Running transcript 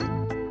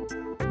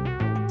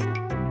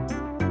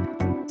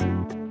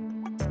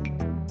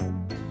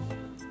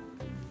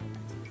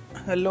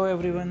Hello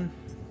everyone,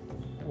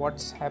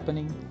 what's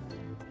happening?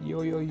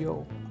 यो यो यो,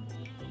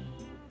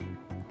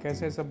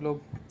 कैसे सब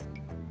लोग?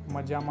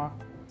 मजामा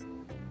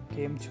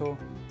केम छो?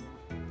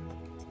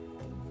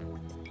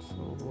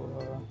 So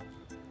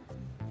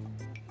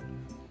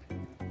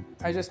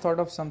I just thought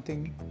of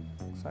something,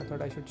 so I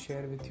thought I should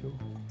share with you.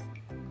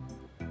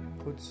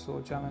 कुछ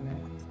सोचा मैंने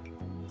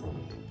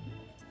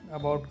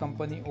about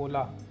company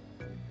Ola.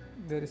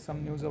 There is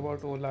some news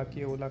about Ola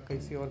कि ओला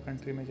किसी और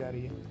कंट्री में जा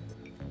रही है.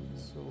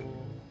 सो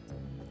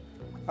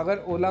अगर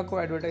ओला को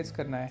एडवर्टाइज़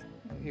करना है,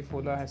 if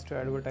Ola has to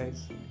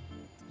advertise,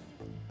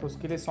 तो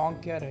उसके लिए सॉन्ग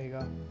क्या रहेगा?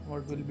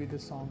 What will be the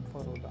song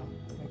for Ola?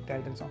 Like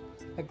title song,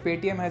 like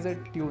Paytm has a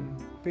tune,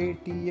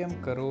 Paytm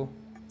करो,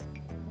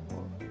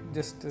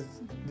 just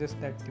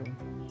that tune.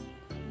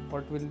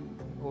 What will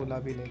Ola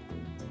be like?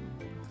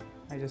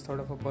 I just thought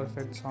of a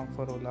perfect song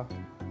for Ola.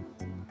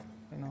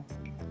 You know,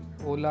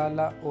 ओला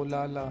ला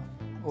ओला ला,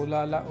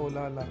 ओला ला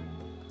ओला ला,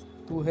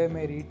 तू है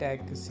मेरी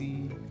taxi.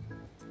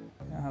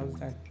 How is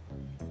that?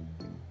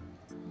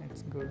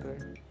 It's good,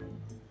 right?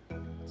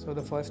 So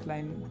the first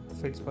line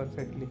fits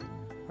perfectly.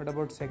 What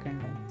about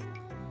second line?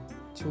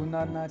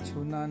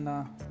 छूना ना,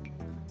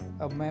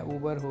 अब मैं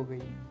Uber हो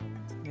गई.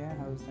 Yeah,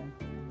 how's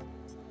that?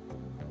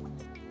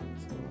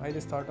 So I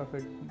just thought of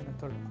it. I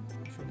thought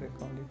I should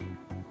record it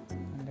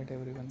and let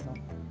everyone know.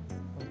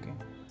 Okay.